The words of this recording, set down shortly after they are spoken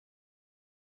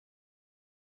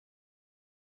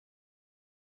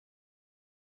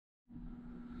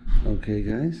Okay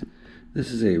guys,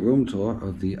 this is a room tour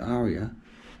of the Aria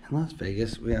in Las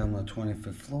Vegas. We are on the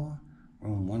 25th floor,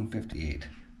 room 158.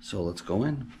 So let's go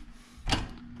in.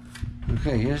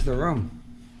 Okay, here's the room.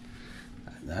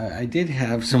 I did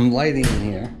have some lighting in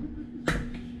here.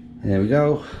 There we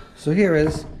go. So here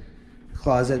is the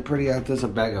closet. Pretty out. There's a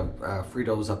bag of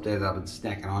Fritos up there that I've been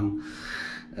snacking on.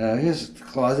 Here's the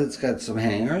closet. It's got some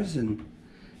hangers and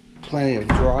plenty of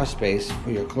drawer space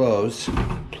for your clothes.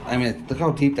 I mean, look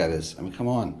how deep that is. I mean, come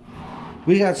on.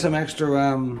 We got some extra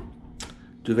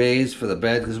duvets for the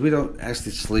bed because we don't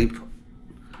actually sleep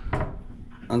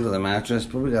under the mattress,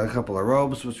 but we got a couple of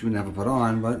robes which we never put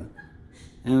on. But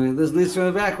anyway, there's Lisa in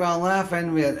the background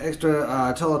laughing. We had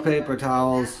extra toilet paper,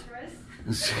 towels.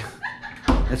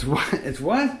 It's what? It's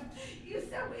what? You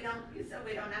said we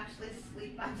don't actually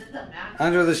sleep under the mattress.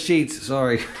 Under the sheets.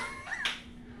 Sorry.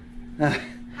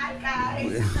 Hi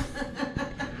guys.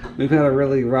 We've had a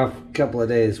really rough couple of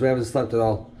days. We haven't slept at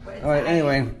all. All right.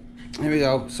 Anyway, here we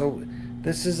go. So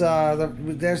this is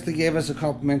they actually gave us a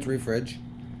complimentary fridge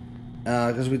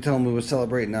because we told them we were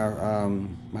celebrating our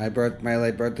my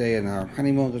late birthday and our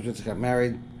honeymoon because we just got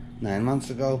married 9 months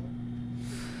ago.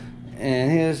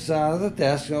 And here's the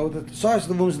desk. You know, sorry,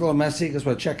 the room's a little messy because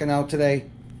we're checking out today,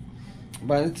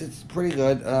 but it's pretty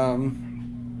good.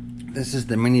 This is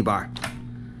the mini bar.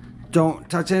 Don't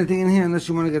touch anything in here unless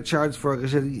you want to get charged for it,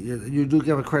 because you do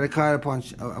give a credit card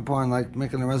upon like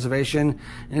making a reservation.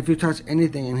 And if you touch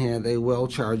anything in here, they will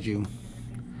charge you.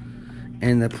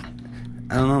 And I don't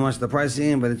know how much the price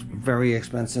is, but it's very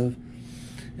expensive.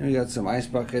 And we got some ice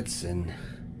buckets and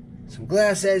some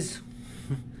glasses.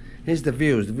 Here's the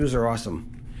views. The views are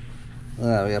awesome. We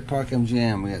got Park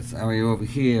MGM. We got Aria over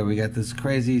here. We got this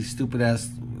crazy, stupid ass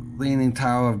leaning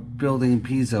tower building in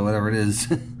Pisa, whatever it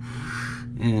is.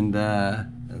 And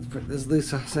this is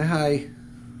Lisa. Say hi.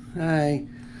 Hi.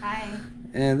 Hi.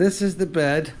 And this is the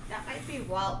bed. That might be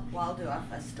Waldorf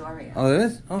Astoria. Oh, it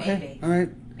is? Okay. Maybe. All right.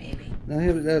 Maybe.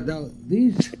 Now,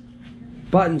 these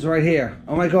buttons right here.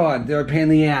 Oh my God, they're a pain in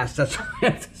the ass. That's what I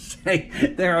have to say.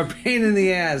 They're a pain in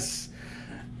the ass.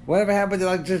 Whatever happened to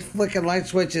like just flicking light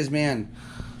switches, man?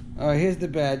 All right, here's the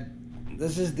bed.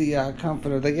 This is the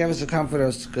comforter. They gave us a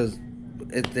comforter because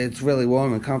it's really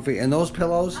warm and comfy. And those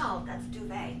pillows. Oh, that's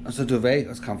duvet. That's a duvet.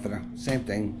 That's comforter. Same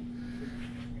thing.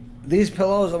 These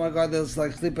pillows, oh my God, they're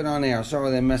like sleeping on air.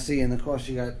 Sorry, they're messy. And of course,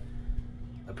 you got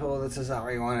a pillow that says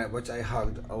Aria on it, which I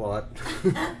hugged a lot.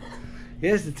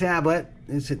 Here's the tablet.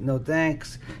 It said no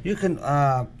thanks. You can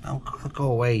go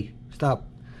away. Stop.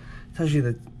 It tells you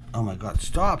that. Oh my God,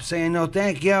 stop saying no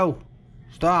thank you.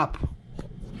 Stop.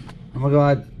 Oh my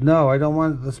God, no, I don't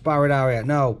want the spa at Aria.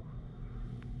 No.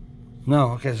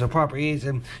 No, okay, so proper ease.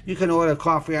 And you can order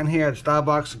coffee on here at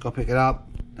Starbucks and go pick it up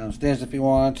downstairs if you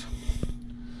want.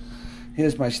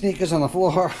 Here's my sneakers on the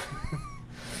floor.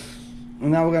 And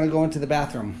now we're going to go into the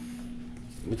bathroom.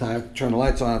 Turn the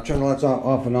lights on. I've turned the lights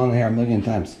off and on here a million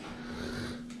times.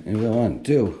 And we go 1,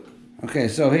 2. Okay,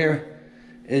 so here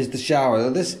is the shower.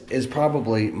 This is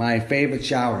probably my favorite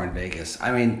shower in Vegas.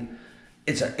 I mean,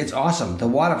 it's awesome. The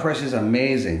water pressure is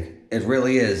amazing. It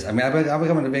really is. I mean, I've been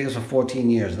coming to Vegas for 14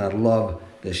 years, and I love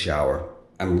this shower.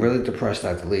 I'm really depressed I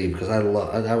have to leave because I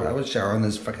would shower in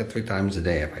this fucking 3 times a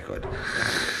day if I could.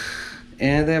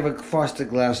 And they have a frosted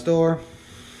glass door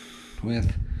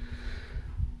with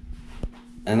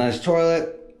a nice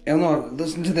toilet. And no,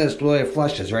 listen to this the way it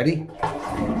flushes. Ready?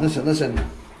 Listen.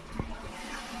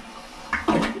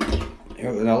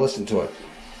 Now listen to it.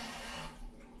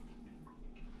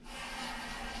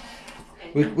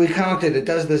 We counted. It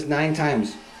does this 9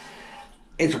 times.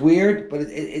 It's weird, but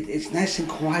it's nice and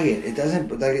quiet. It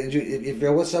doesn't like if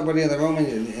you're with somebody in the room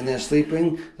and they're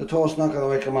sleeping, the toilet's not going to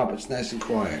wake them up. It's nice and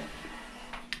quiet.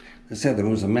 Like I said, the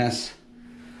room's a mess.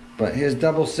 But here's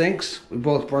double sinks. We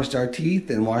both brushed our teeth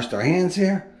and washed our hands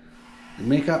here. The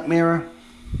makeup mirror.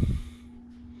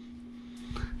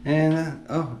 And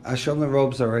I showed them the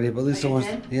robes already, but Lisa wants.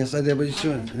 Yes, I did, but you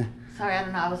shouldn't. Sorry, I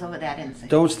don't know. I was over there. I didn't see.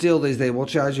 Don't steal these. They will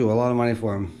charge you a lot of money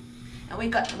for them. And we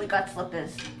got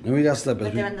slippers. And we got slippers.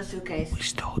 But they're in the suitcase. We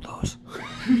stole those.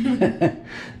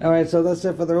 All right, so that's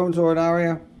it for the room tour at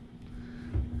Aria.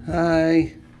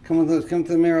 Hi, come to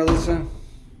the mirror, Lisa.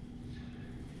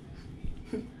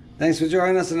 Thanks for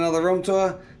joining us in another room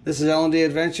tour. This is L&D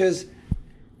Adventures.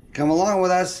 Come along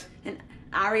with us.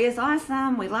 Aria's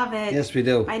awesome. We love it. Yes, we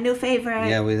do. My new favorite.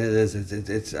 Yeah, it is.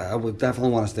 It's I would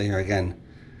definitely want to stay here again.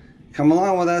 Come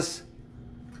along with us.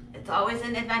 It's always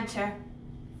an adventure.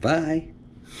 Bye.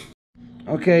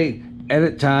 Okay,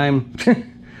 edit time.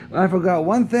 I forgot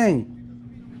one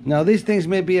thing. Now, these things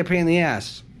may be a pain in the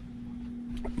ass,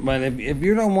 but if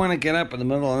you don't want to get up in the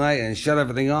middle of the night and shut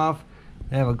everything off,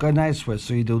 They have a good night switch,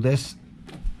 so you do this.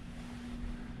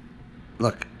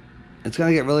 Look, it's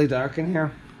gonna get really dark in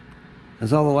here,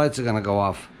 because all the lights are gonna go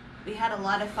off. We had a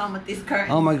lot of fun with these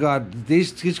curtains. Oh my God,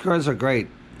 these curtains are great.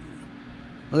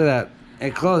 Look at that.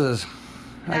 It closes.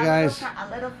 Hi guys. Our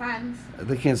little friends.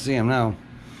 They can't see them now.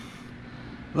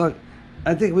 Look,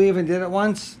 I think we even did it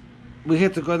once. We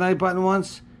hit the good night button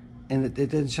once, and it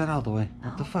didn't shut all the way.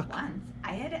 What the fuck? Once.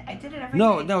 I did it every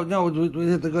No, day. no. We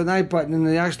hit the good night button, and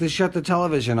they actually shut the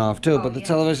television off too. But the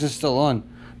television's still on.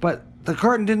 But the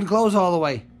curtain didn't close all the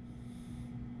way.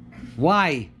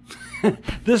 Why?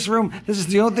 This is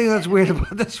the only thing that's weird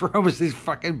about this room is these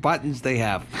fucking buttons they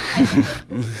have.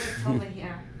 It's over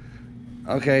here.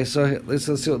 Okay, so let's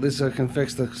see what Lisa can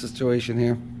fix the situation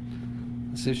here.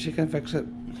 Let's see if she can fix it.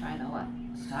 Try to what?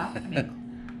 Stop?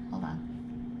 Hold on.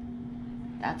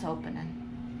 That's opening.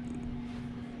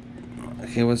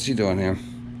 Okay, what's she doing here? This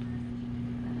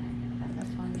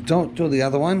one. Don't do the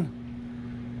other one.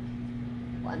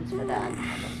 One's for that.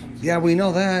 Yeah, we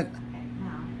know that. Okay,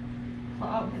 now.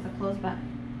 Oh, there's a close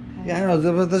button. Okay. Yeah, I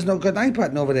know, but there's no good night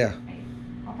button over there. Wait,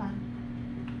 hold on.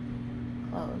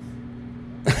 Close.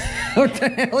 What the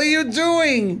hell are you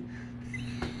doing?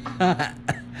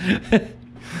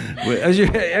 as you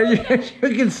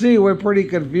can see, we're pretty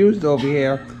confused over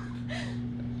here.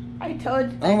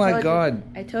 Oh my God.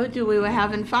 I told you we were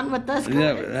having fun with this.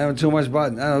 Yeah, having too much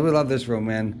button. Oh, we love this room,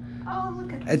 man. Oh,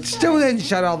 look at It this. still didn't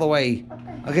shut all the way.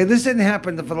 Okay, this didn't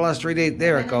happen for the last 3 days.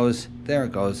 There it goes. There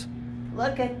it goes.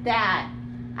 Look at that.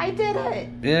 I did it.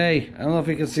 Yay. I don't know if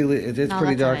you can see. It's No,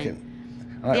 pretty that's dark. all right.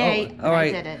 All right. Yay, All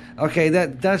right. I did it. Okay,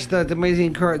 that's the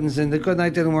amazing curtains, and the good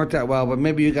night didn't work that well, but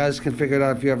maybe you guys can figure it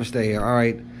out if you ever stay here. All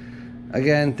right.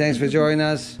 Again, thanks for joining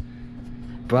us.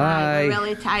 Bye. We're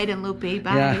really tight and loopy.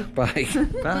 Bye. Yeah, bye.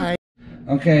 Bye.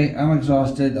 Okay, I'm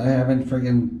exhausted. I haven't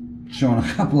friggin' shown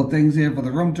a couple of things here for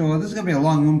the room tour. This is going to be a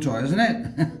long room tour, isn't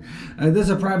it? There's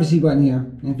a privacy button here.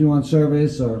 If you want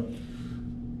service or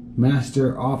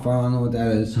master off, I don't know what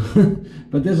that is.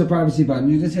 But there's a privacy button.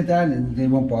 You just hit that and they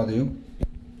won't bother you.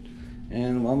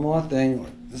 And one more thing.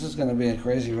 This is going to be a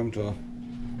crazy room tour.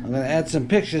 I'm going to add some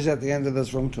pictures at the end of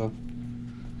this room tour.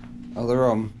 Of the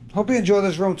room. Hope you enjoy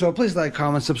this room tour. Please like,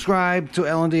 comment, subscribe to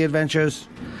L&D Adventures.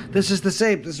 This is the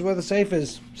safe. This is where the safe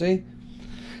is. See?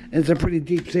 It's a pretty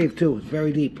deep safe too. It's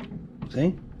very deep.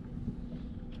 See?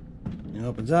 It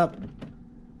opens up.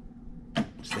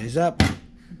 Stays up.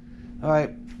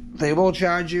 Alright. They will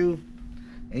charge you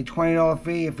a $20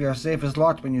 fee if your safe is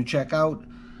locked when you check out.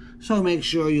 So make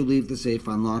sure you leave the safe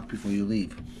unlocked before you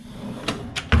leave.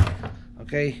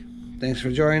 Okay. Thanks for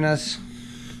joining us.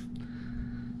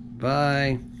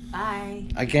 Bye. Bye.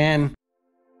 Again.